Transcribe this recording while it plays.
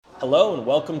Hello and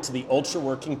welcome to the Ultra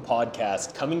Working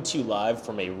Podcast, coming to you live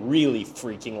from a really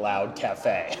freaking loud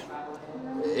cafe.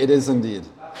 It is indeed.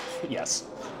 Yes.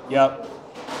 Yep.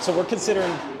 So we're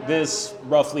considering this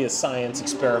roughly a science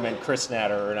experiment, Chris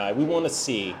Natter and I. We want to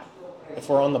see if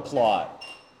we're on the plot.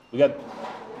 We got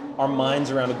our minds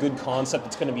around a good concept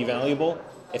that's going to be valuable.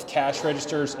 If cash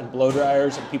registers and blow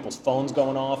dryers and people's phones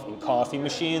going off and coffee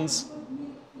machines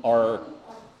are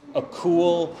a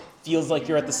cool, feels like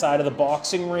you're at the side of the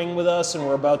boxing ring with us and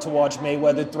we're about to watch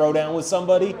Mayweather throw down with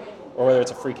somebody, or whether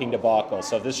it's a freaking debacle.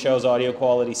 So if this show's audio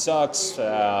quality sucks,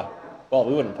 well,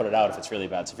 we wouldn't put it out if it's really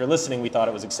bad. So if you're listening, we thought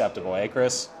it was acceptable, eh,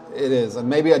 Chris? It is. And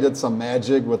maybe I did some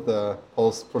magic with the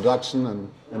post-production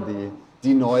and the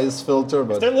denoise filter,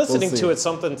 but If they're listening we'll to it,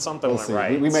 something We'll went see.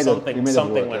 right. We made something it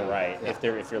something work, went yeah. right. Yeah.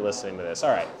 If you're listening to this,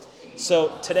 all right.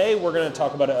 So today we're going to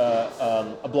talk about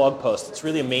a blog post that's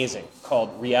really amazing called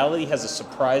 "Reality Has a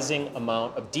Surprising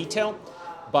Amount of Detail"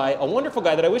 by a wonderful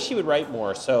guy that I wish he would write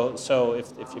more. So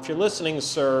if you're listening,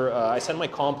 sir, I send my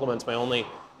compliments. My only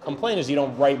complaint is you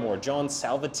don't write more. John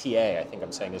Salvatier, I think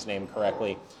I'm saying his name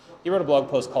correctly. He wrote a blog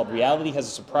post called "Reality Has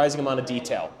a Surprising Amount of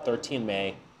Detail," 13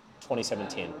 May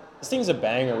 2017. This thing's a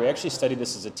banger. We actually studied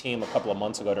this as a team a couple of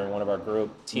months ago during one of our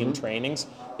group team trainings.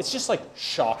 It's just like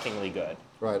shockingly good.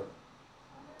 Right.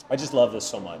 I just love this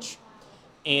so much.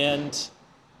 And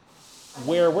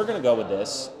where we're going to go with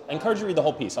this, I encourage you to read the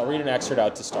whole piece. I'll read an excerpt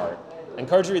out to start. I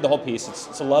encourage you to read the whole piece.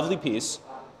 It's a lovely piece.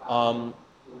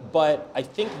 But I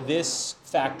think this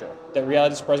factor, that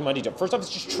reality is surprising amount of detail, first off, it's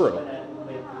just true.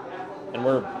 And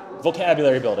we're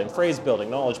vocabulary building, phrase building,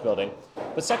 knowledge building.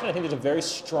 But second, I think there's a very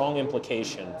strong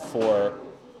implication for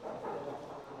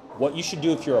what you should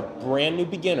do if you're a brand new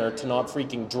beginner to not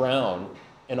freaking drown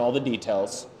in all the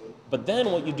details. But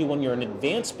then what you do when you're an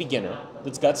advanced beginner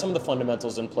that's got some of the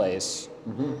fundamentals in place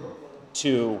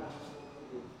to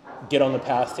get on the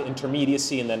path to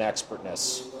intermediacy and then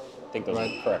expertness. I think those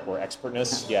are correct. We're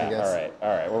expertness? Yeah, all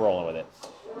right, we're rolling with it.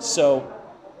 So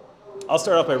I'll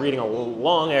start off by reading a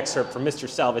long excerpt from Mr.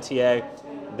 Salvatier.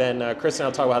 Then Chris and I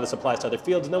will talk about how this applies to other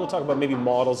fields, and then we'll talk about maybe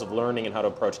models of learning and how to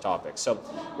approach topics. So,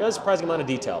 really surprising amount of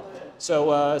detail.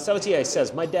 So, Salvatier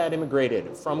says, "My dad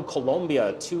immigrated from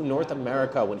Colombia to North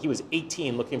America when he was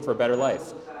 18 looking for a better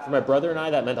life. For my brother and I,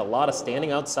 that meant a lot of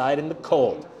standing outside in the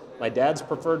cold. My dad's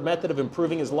preferred method of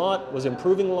improving his lot was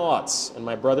improving lots, and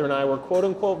my brother and I were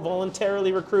quote-unquote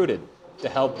voluntarily recruited to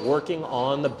help working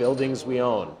on the buildings we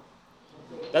own.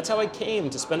 That's how I came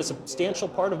to spend a substantial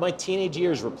part of my teenage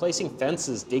years replacing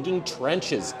fences, digging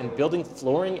trenches, and building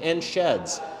flooring and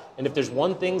sheds. And if there's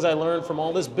one thing I learned from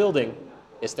all this building,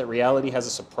 it's that reality has a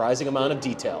surprising amount of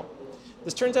detail.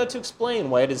 This turns out to explain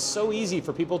why it is so easy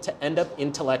for people to end up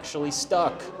intellectually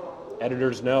stuck."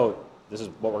 Editor's note, this is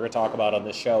what we're going to talk about on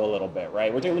this show a little bit,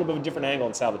 right? We're taking a little bit of a different angle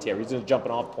in Salvatier. We're using a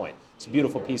jumping off point. It's a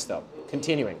beautiful piece, though.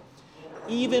 Continuing.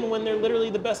 "Even when they're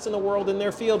literally the best in the world in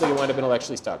their field, they wind up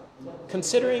intellectually stuck.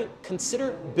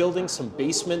 Consider building some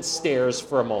basement stairs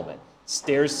for a moment.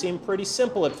 Stairs seem pretty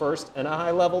simple at first, and at a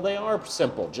high level they are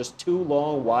simple, just two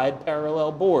long, wide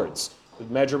parallel boards with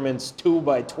measurements 2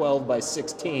 by 12 by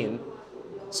 16.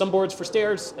 Some boards for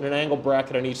stairs and an angle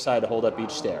bracket on each side to hold up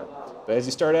each stair. But as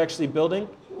you start actually building,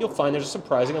 you'll find there's a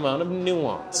surprising amount of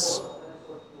nuance.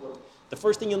 The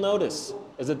first thing you'll notice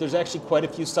is that there's actually quite a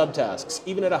few subtasks,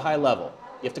 even at a high level.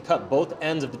 You have to cut both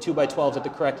ends of the 2 by 12s at the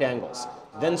correct angles.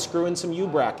 Then screw in some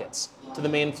U-brackets to the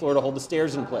main floor to hold the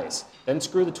stairs in place. Then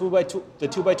screw the 2 by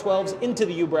 12s into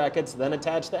the U-brackets, then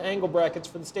attach the angle brackets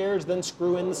for the stairs, then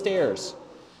screw in the stairs.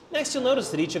 Next, you'll notice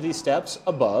that each of these steps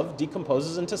above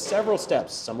decomposes into several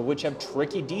steps, some of which have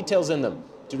tricky details in them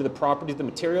due to the properties of the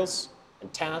materials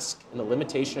and task and the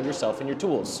limitation of yourself and your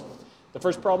tools. The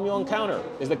first problem you'll encounter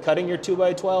is that cutting your 2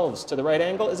 by 12s to the right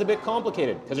angle is a bit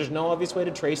complicated because there's no obvious way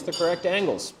to trace the correct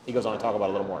angles." He goes on to talk about it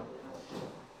a little more.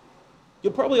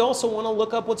 "You'll probably also want to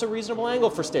look up what's a reasonable angle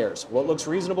for stairs. What looks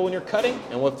reasonable when you're cutting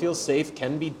and what feels safe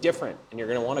can be different. And you're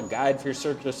going to want a guide for your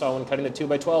circular saw when cutting the 2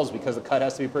 by 12s because the cut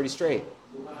has to be pretty straight.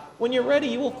 When you're ready,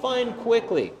 you will find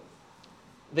quickly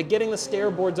that getting the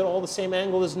stair boards at all the same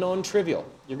angle is non-trivial.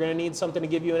 You're going to need something to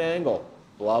give you an angle,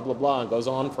 blah, blah, blah," and goes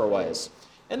on for a ways.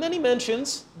 And then he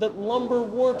mentions that lumber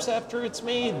warps after it's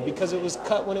made because it was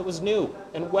cut when it was new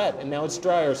and wet, and now it's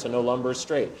drier, so no lumber is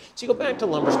straight. So you go back to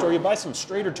the lumber store, you buy some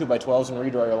straighter 2 by 12s and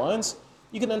redraw your lines.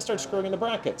 You can then start screwing in the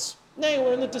brackets. Now you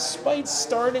learn that despite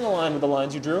starting a line with the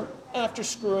lines you drew, after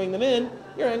screwing them in,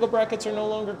 your angle brackets are no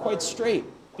longer quite straight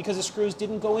because the screws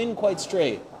didn't go in quite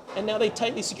straight. And now they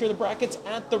tightly secure the brackets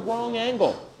at the wrong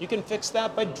angle. You can fix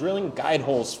that by drilling guide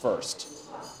holes first.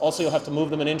 Also, you'll have to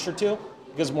move them an inch or two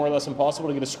because it's more or less impossible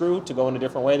to get a screw to go in a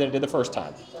different way than it did the first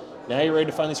time. Now you're ready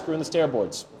to finally screw in the stair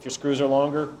boards. If your screws are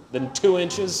longer than 2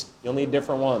 inches, you'll need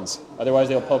different ones. Otherwise,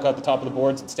 they'll poke out the top of the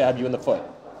boards and stab you in the foot.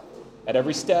 At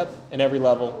every step and every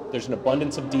level, there's an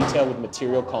abundance of detail with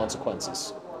material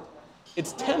consequences.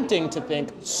 It's tempting to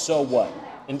think, so what,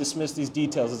 and dismiss these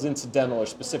details as incidental or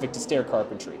specific to stair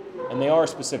carpentry. And they are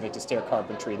specific to stair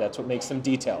carpentry, that's what makes them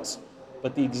details.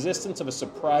 But the existence of a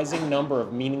surprising number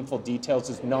of meaningful details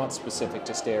is not specific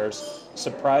to stairs.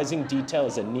 Surprising detail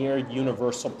is a near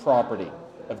universal property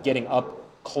of getting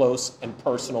up close and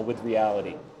personal with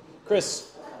reality.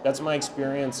 Chris, that's my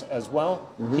experience as well.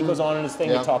 He goes on in his thing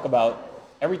to talk about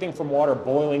everything from water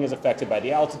boiling is affected by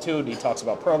the altitude. He talks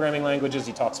about programming languages.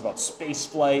 He talks about space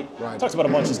flight. He talks about a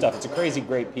bunch of stuff. It's a crazy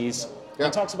great piece. He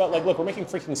talks about, like, look, we're making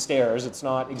freaking stairs. It's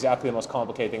not exactly the most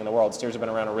complicated thing in the world. Stairs have been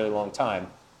around a really long time.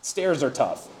 Stairs are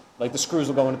tough. Like, the screws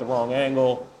will go in at the wrong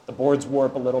angle. The boards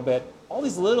warp a little bit. All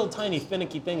these little tiny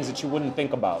finicky things that you wouldn't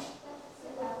think about.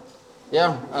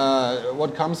 Yeah,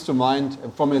 what comes to mind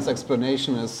from his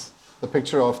explanation is the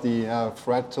picture of the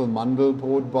fractal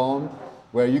Mandelbrotbaum,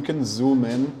 where you can zoom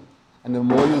in, and the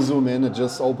more you zoom in, it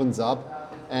just opens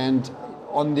up. And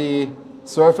on the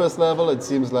surface level, it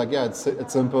seems like, yeah, it's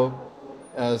simple.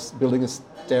 As building a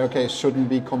staircase shouldn't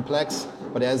be complex,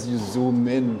 but as you zoom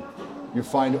in, you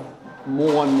find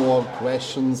more and more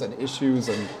questions and issues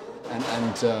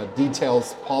and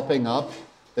details popping up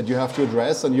that you have to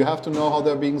address, and you have to know how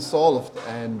they're being solved.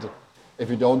 And if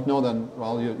you don't know, then,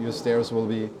 well, your stairs will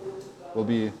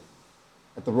be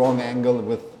at the wrong angle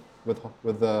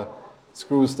with the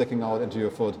screws sticking out into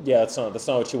your foot. Yeah, that's not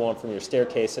what you want from your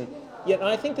staircase. And yet,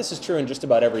 I think this is true in just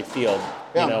about every field.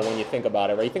 You know, when you think about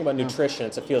it, right? You think about nutrition,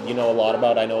 it's a field you know a lot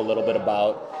about. I know a little bit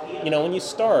about. You know, when you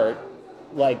start,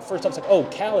 like, first off, it's like, oh,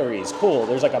 calories, cool.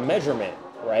 There's like a measurement,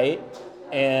 right?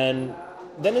 And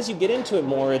then as you get into it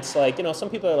more, it's like, you know, some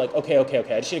people are like, okay,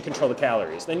 I just need to control the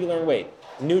calories. Then you learn, wait,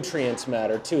 nutrients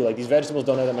matter too. Like, these vegetables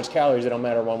don't have that much calories. They don't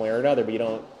matter one way or another, but you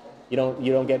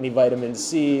don't get any vitamin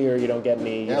C, or you don't get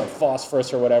any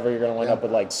phosphorus or whatever. You're going to wind up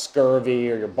with like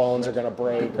scurvy, or your bones are going to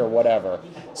break or whatever.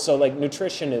 So like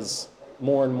nutrition is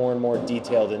more and more and more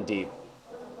detailed and deep.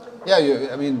 Yeah,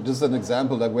 I mean, just an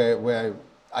example, like where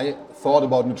I thought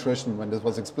about nutrition when this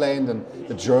was explained, and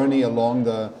the journey along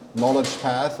the knowledge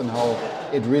path and how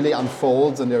it really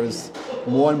unfolds, and there is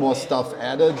more and more stuff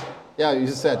added. Yeah, you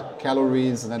just said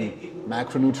calories and then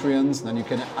macronutrients, and then you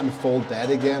can unfold that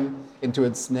again into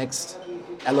its next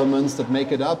elements that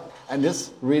make it up. And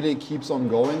this really keeps on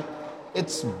going.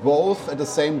 It's both at the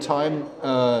same time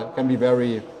can be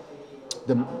very,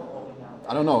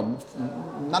 I don't know,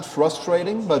 not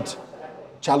frustrating, but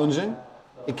challenging.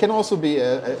 It can also be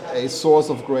a source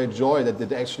of great joy that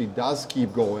it actually does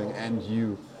keep going, and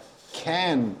you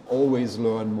can always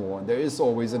learn more. There is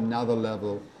always another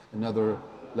level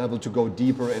to go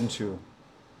deeper into.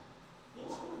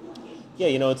 Yeah,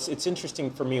 you know, it's interesting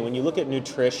for me when you look at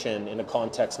nutrition in a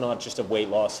context not just of weight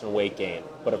loss and weight gain,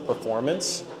 but of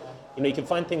performance. You know, you can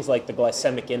find things like the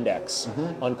glycemic index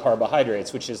on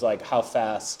carbohydrates, which is like how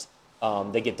fast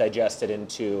they get digested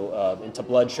into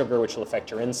blood sugar, which will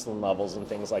affect your insulin levels and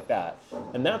things like that.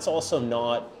 And that's also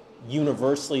not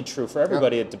universally true for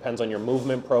everybody. It depends on your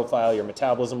movement profile, your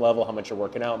metabolism level, how much you're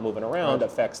working out, moving around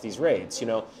affects these rates. You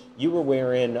know, you were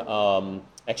wearing, I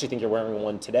actually think you're wearing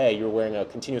one today, you were wearing a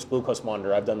continuous glucose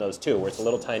monitor. I've done those too, where it's a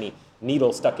little tiny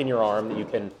needle stuck in your arm that you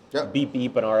can beep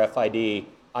an RFID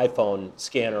iPhone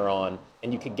scanner on,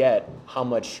 and you could get how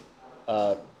much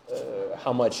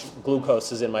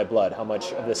glucose is in my blood, how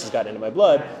much of this has gotten into my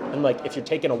blood. And like, if you're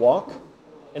taking a walk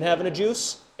and having a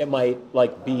juice, it might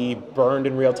like be burned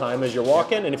in real time as you're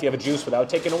walking. And if you have a juice without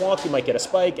taking a walk, you might get a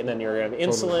spike, and then you're going to have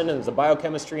insulin, and there's a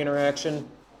biochemistry interaction.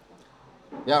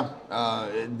 Yeah,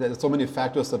 there's so many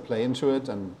factors that play into it,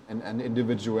 and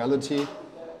individuality.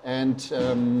 And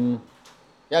to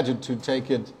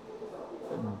take it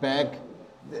back,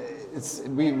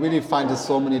 we really find this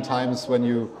so many times when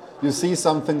you see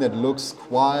something that looks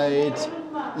quite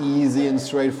easy and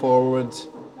straightforward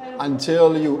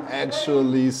until you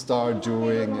actually start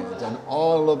doing it. And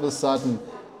all of a sudden,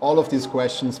 all of these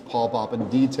questions pop up, and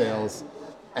details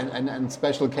and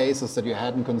special cases that you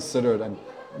hadn't considered and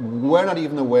were not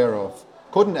even aware of,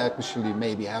 couldn't actually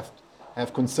maybe have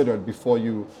considered before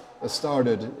you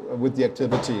started with the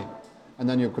activity. And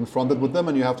then you're confronted with them,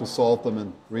 and you have to solve them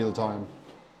in real time.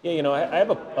 Yeah, you know, I have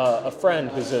a friend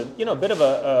who's a bit of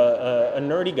a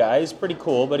nerdy guy. He's pretty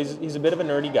cool, but he's a bit of a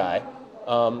nerdy guy.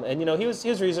 And you know, he was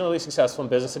reasonably successful in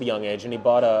business at a young age, and he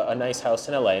bought a nice house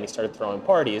in LA, and he started throwing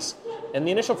parties. And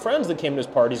the initial friends that came to his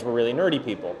parties were really nerdy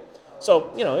people.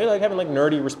 So, you know, you're like having like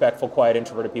nerdy, respectful, quiet,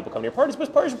 introverted people come to your parties, but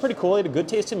his parties are pretty cool. He had a good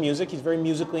taste in music. He's a very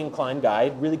musically inclined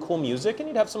guy, really cool music, and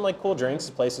he'd have some like cool drinks.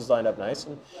 His place was lined up nice,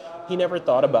 and he never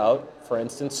thought about, for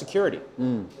instance, security.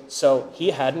 So he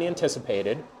hadn't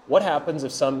anticipated what happens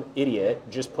if some idiot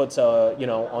just puts a, you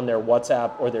know, on their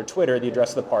WhatsApp or their Twitter the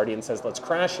address of the party and says, let's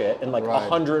crash it, and like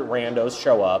 100 randos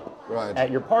show up at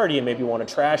your party and maybe want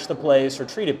to trash the place or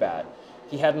treat it bad.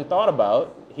 He hadn't thought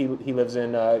about, he lives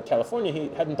in California, he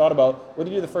hadn't thought about, what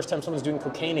do you do the first time someone's doing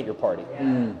cocaine at your party?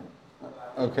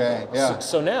 Okay, yeah.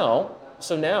 So now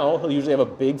he'll usually have a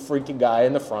big freaking guy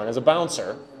in the front as a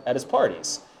bouncer at his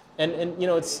parties. And you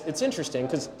know, it's interesting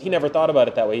because he never thought about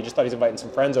it that way. He just thought he's inviting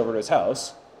some friends over to his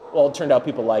house. Well, it turned out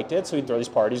people liked it, so he'd throw these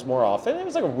parties more often. It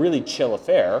was like a really chill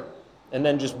affair. And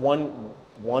then just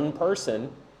one person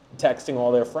texting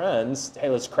all their friends, hey,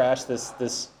 let's crash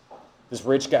this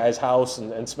rich guy's house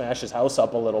and smash his house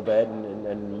up a little bit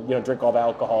and you know, drink all the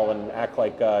alcohol and act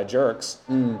like jerks,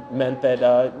 meant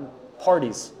that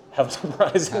parties have a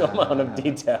surprising amount of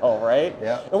detail, right?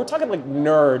 Yeah. And we're talking like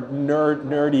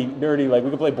nerdy, like we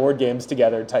could play board games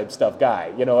together type stuff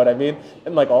guy, you know what I mean?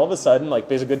 And like all of a sudden, like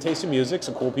there's a good taste in music,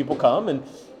 so cool people come, and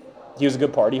he was a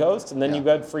good party host, and then you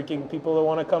got freaking people that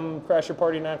want to come crash your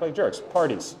party and act like jerks.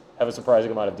 Parties have a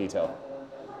surprising amount of detail.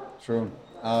 True.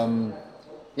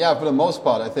 Yeah, for the most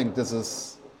part, I think this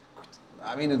is,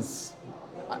 I mean,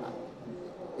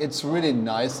 it's really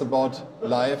nice about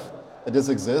life that this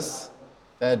exists.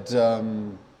 That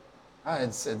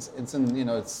it's in, you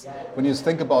know, it's when you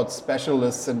think about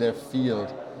specialists in their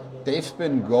field, they've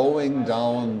been going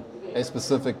down a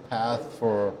specific path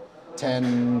for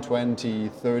 10, 20,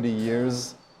 30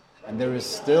 years, and there is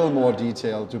still more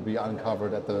detail to be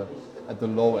uncovered at the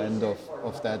low end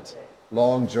of that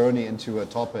long journey into a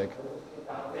topic.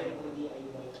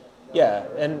 Yeah,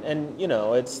 and you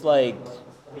know, it's like,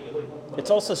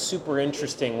 it's also super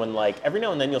interesting when like every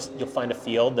now and then you'll find a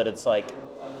field that it's like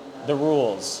the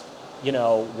rules, you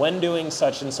know, when doing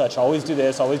such and such, always do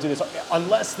this,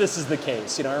 unless this is the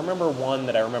case. You know, I remember one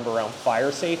that I remember around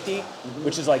fire safety,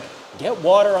 which is like, get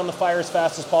water on the fire as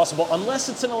fast as possible, unless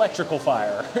it's an electrical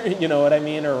fire, you know what I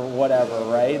mean, or whatever,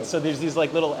 right? So there's these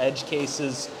like little edge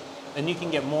cases, and you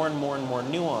can get more and more and more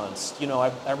nuanced. You know,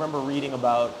 I remember reading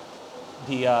about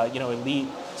the you know, elite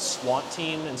SWAT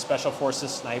team and special forces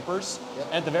snipers. Yep.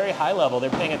 And at the very high level, they're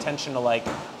paying attention to like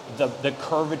the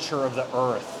curvature of the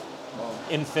Earth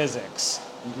in physics.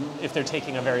 If they're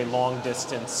taking a very long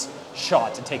distance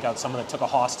shot to take out someone that took a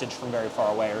hostage from very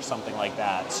far away or something like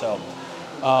that. So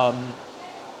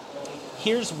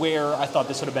here's where I thought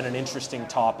this would have been an interesting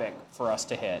topic for us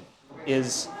to hit,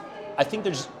 is I think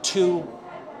there's two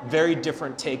very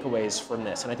different takeaways from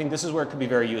this, and I think this is where it could be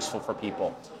very useful for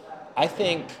people. I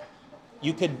think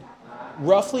you could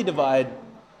roughly divide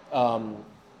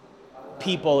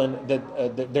people and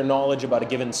their knowledge about a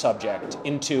given subject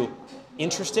into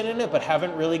interested in it but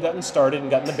haven't really gotten started and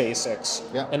gotten the basics,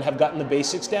 and have gotten the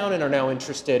basics down and are now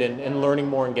interested in learning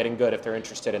more and getting good if they're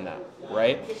interested in that,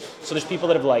 right? So there's people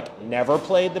that have like never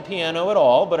played the piano at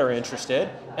all but are interested,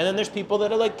 and then there's people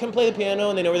that are like can play the piano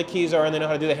and they know where the keys are and they know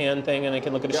how to do the hand thing and they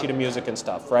can look at a sheet of music and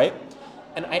stuff, right?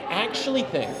 And I actually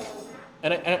think,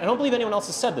 and I don't believe anyone else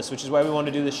has said this, which is why we want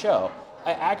to do this show,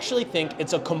 I actually think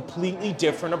it's a completely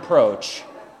different approach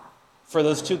for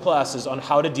those two classes on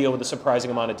how to deal with a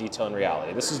surprising amount of detail in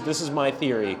reality. This is my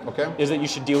theory, is that you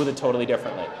should deal with it totally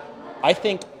differently. I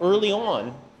think early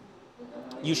on,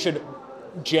 you should,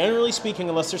 generally speaking,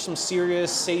 unless there's some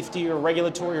serious safety or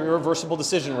regulatory or irreversible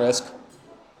decision risk,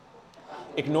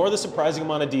 ignore the surprising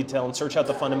amount of detail and search out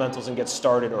the fundamentals and get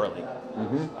started early.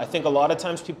 I think a lot of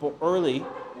times people early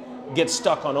get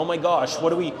stuck on, oh my gosh,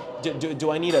 what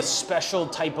do I need a special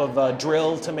type of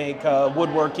drill to make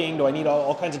woodworking? Do I need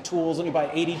all kinds of tools? Let me buy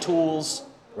 80 tools.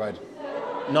 Right.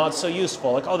 Not so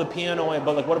useful. Like, oh, the piano,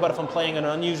 but like, what about if I'm playing an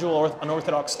unusual,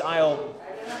 unorthodox style?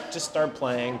 Just start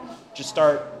playing. Just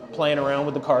start playing around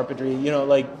with the carpentry. You know,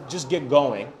 like, just get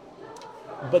going.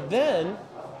 But then,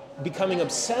 becoming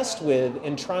obsessed with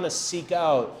and trying to seek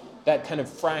out that kind of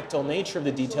fractal nature of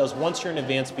the details once you're an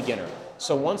advanced beginner.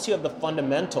 So once you have the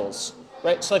fundamentals,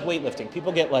 right? It's like weightlifting.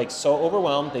 People get like so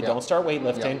overwhelmed, they don't start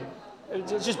weightlifting.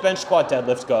 It's just bench, squat,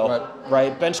 deadlift, go,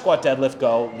 right? Bench, squat, deadlift,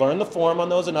 go. Learn the form on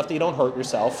those enough that you don't hurt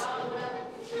yourself,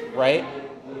 right?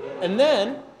 And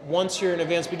then, once you're an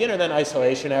advanced beginner, then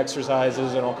isolation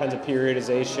exercises and all kinds of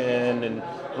periodization and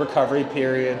recovery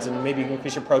periods, and maybe you can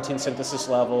increase your protein synthesis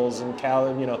levels and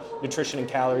nutrition and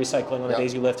calorie cycling on the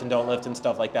days you lift and don't lift and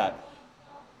stuff like that.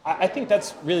 I think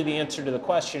that's really the answer to the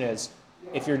question is,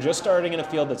 if you're just starting in a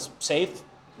field that's safe,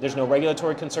 there's no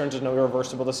regulatory concerns, there's no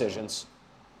irreversible decisions,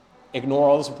 ignore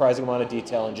all the surprising amount of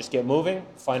detail and just get moving,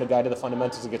 find a guide to the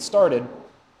fundamentals and get started.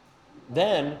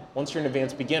 Then, once you're an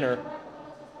advanced beginner,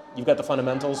 you've got the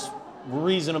fundamentals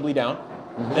reasonably down.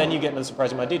 Then you get into the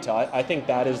surprising amount of detail. I think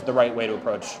that is the right way to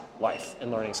approach life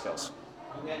and learning skills.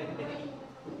 I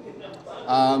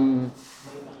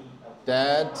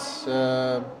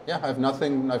have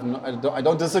nothing. I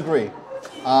don't disagree.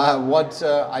 What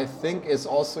I think is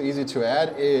also easy to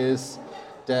add is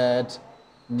that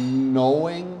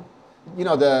knowing,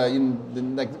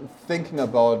 like thinking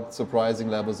about surprising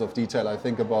levels of detail. I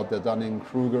think about the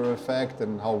Dunning-Kruger effect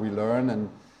and how we learn and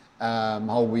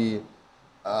how we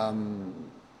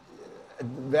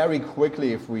very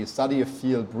quickly, if we study a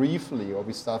field briefly or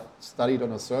we study it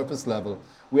on a surface level,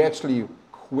 we actually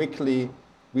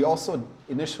we also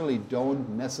initially don't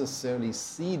necessarily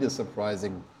see the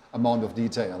surprising amount of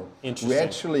detail. We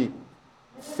actually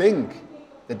think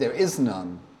that there is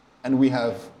none, and we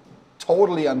have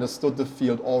totally understood the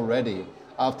field already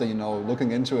after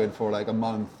looking into it for like a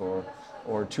month or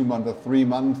 2 months or 3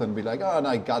 months, and be like, oh, and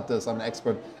I got this, I'm an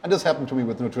expert. And this happened to me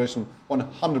with nutrition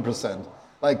 100%.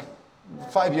 Like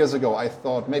 5 years ago, I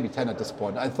thought, maybe 10 at this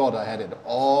point, I thought I had it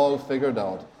all figured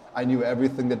out. I knew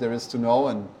everything that there is to know,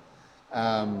 and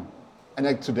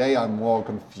like today I'm more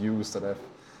confused than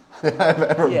I've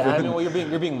ever been. Yeah, I mean, well,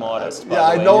 you're being modest. Yeah,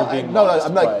 I know.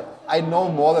 I know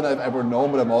more than I've ever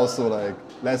known, but I'm also like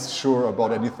less sure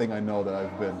about anything I know that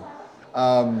I've been.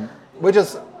 Which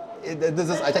is,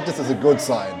 I think this is a good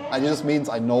sign. It just means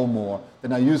I know more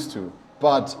than I used to.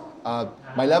 But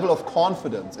my level of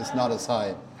confidence is not as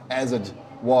high as it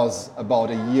was about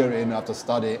a year in after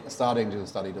starting to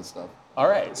study this stuff. All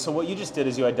right, so what you just did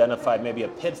is you identified maybe a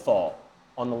pitfall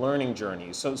on the learning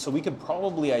journey. So we could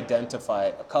probably identify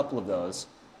a couple of those.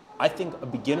 I think a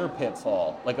beginner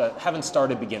pitfall, like a haven't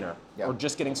started beginner or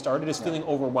just getting started, is feeling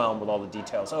overwhelmed with all the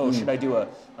details. Oh, should I do a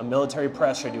military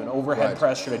press? Should I do an overhead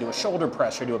press? Should I do a shoulder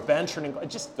press? Should I do a bench?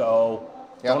 Just go.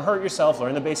 Don't hurt yourself.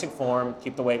 Learn the basic form.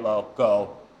 Keep the weight low.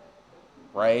 Go.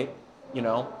 Right?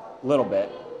 A little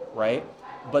bit. Right?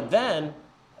 But then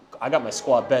I got my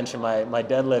squat, bench, and my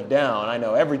deadlift down. I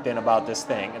know everything about this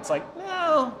thing. It's like,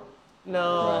 no.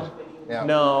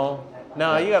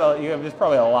 There's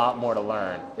probably a lot more to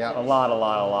learn. Yeah. A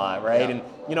lot, right? Yeah.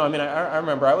 And I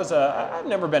remember I've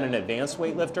never been an advanced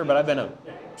weightlifter, but I've been a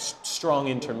strong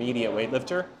intermediate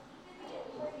weightlifter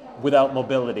without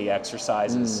mobility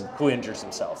exercises. Who injures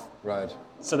himself? Right.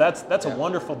 So that's a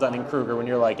wonderful Dunning-Kruger when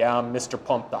you're like, I'm Mr.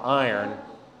 Pump the Iron,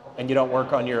 and you don't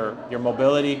work on your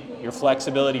mobility, your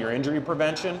flexibility, your injury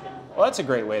prevention. Well, that's a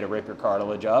great way to rip your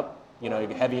cartilage up. You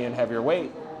get heavier and heavier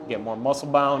weight, get more muscle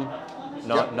bound,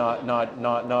 not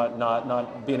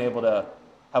being able to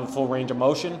have a full range of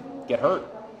motion, get hurt,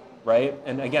 right?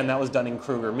 And again, that was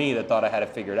Dunning-Kruger me that thought I had it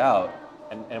figured out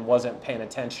and wasn't paying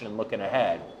attention and looking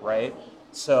ahead, right?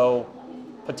 So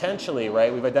potentially,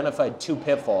 right, we've identified two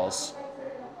pitfalls.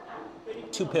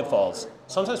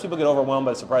 Sometimes people get overwhelmed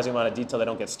by the surprising amount of detail they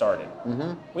don't get started.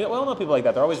 We all know people like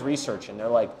that. They're always researching. They're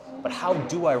like, but how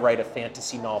do I write a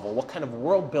fantasy novel? What kind of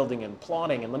world building and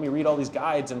plotting? And let me read all these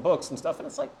guides and books and stuff. And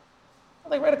it's like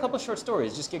write a couple of short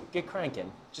stories. Just get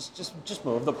cranking. Just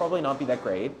move. They'll probably not be that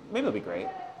great. Maybe they'll be great.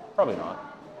 Probably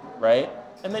not. Right?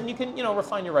 And then you can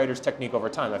refine your writer's technique over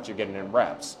time after you're getting in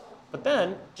reps. But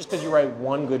then, just because you write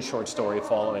one good short story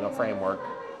following a framework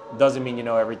doesn't mean you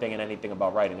know everything and anything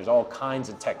about writing. There's all kinds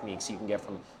of techniques you can get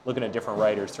from looking at different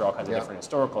writers through all kinds of different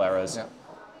historical eras. Yeah.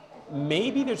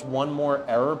 Maybe there's one more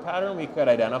error pattern we could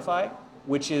identify,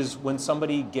 which is when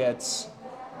somebody gets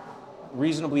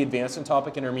reasonably advanced in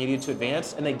topic, intermediate to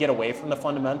advanced, and they get away from the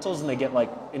fundamentals and they get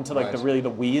into the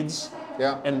weeds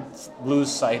and lose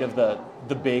sight of the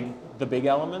big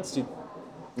elements. Do you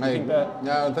think that?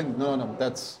 Yeah, I think no.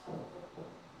 That's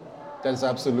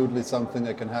absolutely something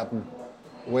that can happen,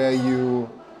 where you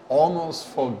almost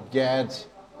forget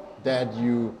that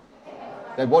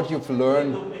what you've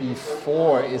learned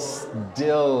before is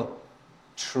still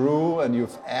true and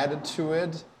you've added to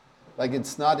it. Like it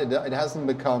hasn't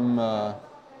become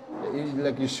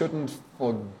like you shouldn't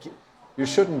forget. You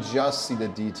shouldn't just see the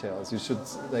details. You should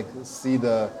see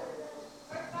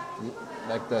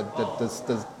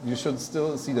you should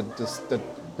still see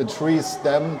the tree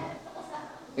stem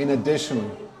in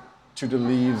addition to the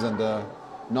leaves and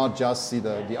not just see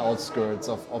the outskirts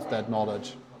of that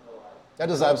knowledge. That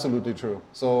is absolutely true.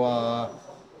 So,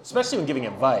 especially when giving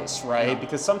advice, right? Yeah.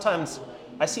 Because sometimes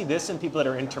I see this in people that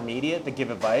are intermediate that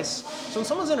give advice. So when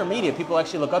someone's intermediate, people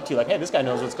actually look up to you like, hey, this guy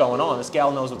knows what's going on. This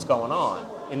gal knows what's going on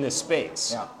in this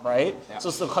space, right? Yeah. So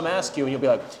they'll come ask you and you'll be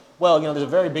like, well, there's a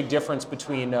very big difference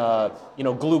between,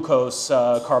 glucose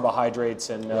carbohydrates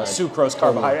and sucrose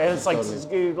carbohydrates. And it's like,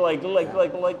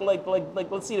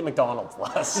 let's eat at McDonald's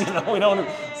less. We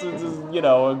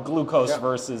don't, glucose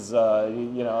versus,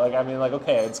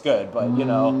 okay, it's good, but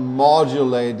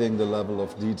Modulating the level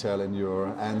of detail in your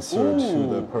answer to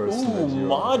the person that you're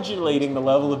modulating the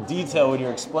level of detail when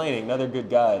you're explaining. Another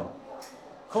good guide.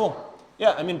 Cool.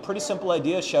 Yeah, pretty simple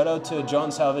idea. Shout out to John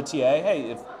Salvatier.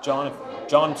 Hey, if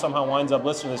John somehow winds up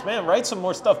listening to this, man, write some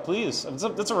more stuff, please.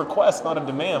 That's a request, not a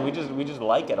demand. We just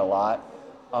like it a lot.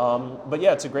 But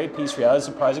yeah, it's a great piece for you. There's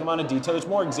a surprising amount of detail. There's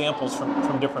more examples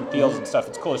from different fields and stuff.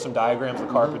 It's cool. There's some diagrams of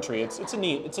carpentry. It's a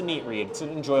neat read. It's an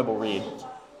enjoyable read.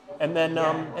 And then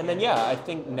yeah, I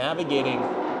think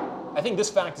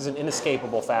this fact is an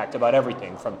inescapable fact about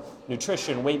everything from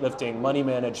nutrition, weightlifting, money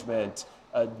management,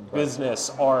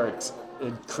 business, art,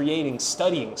 creating,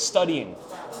 studying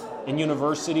in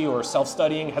university or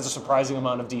self-studying has a surprising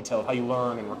amount of detail of how you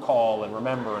learn and recall and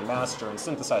remember and master and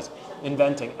synthesize.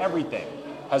 Inventing, everything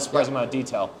has a surprising amount of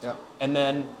detail. Yeah. And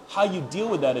then how you deal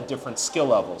with that at different skill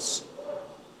levels.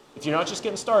 If you're not just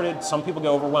getting started, some people get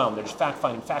overwhelmed. They're just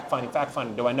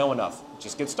fact-finding. Do I know enough?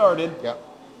 Just get started. Yeah.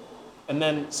 And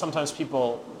then sometimes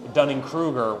people,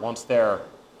 Dunning-Kruger, once they're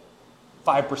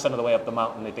 5% of the way up the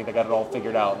mountain, they think they got it all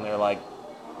figured out, and they're like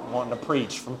wanting to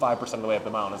preach from 5% of the way up the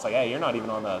mountain. It's like, hey, you're not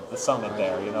even on the summit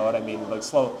there, you know what I mean? Like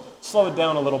slow it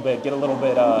down a little bit, get a little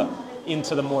bit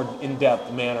into the more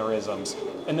in-depth mannerisms,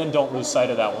 and then don't lose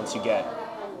sight of that once you get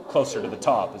closer to the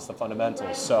top. It's the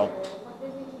fundamentals. So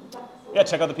yeah,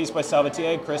 check out the piece by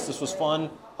Salvatier. Chris, this was fun.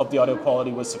 Hope the audio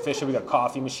quality was sufficient. We got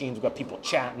coffee machines, we got people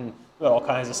chatting, we got all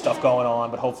kinds of stuff going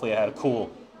on, but hopefully I had a cool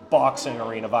boxing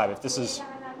arena vibe. If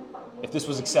this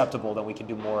was acceptable, then we can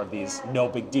do more of these, no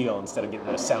big deal, instead of getting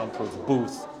in a soundproof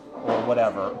booth or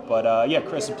whatever. But yeah,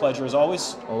 Chris, a pleasure as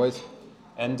always. Always.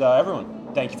 And everyone,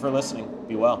 thank you for listening.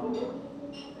 Be well.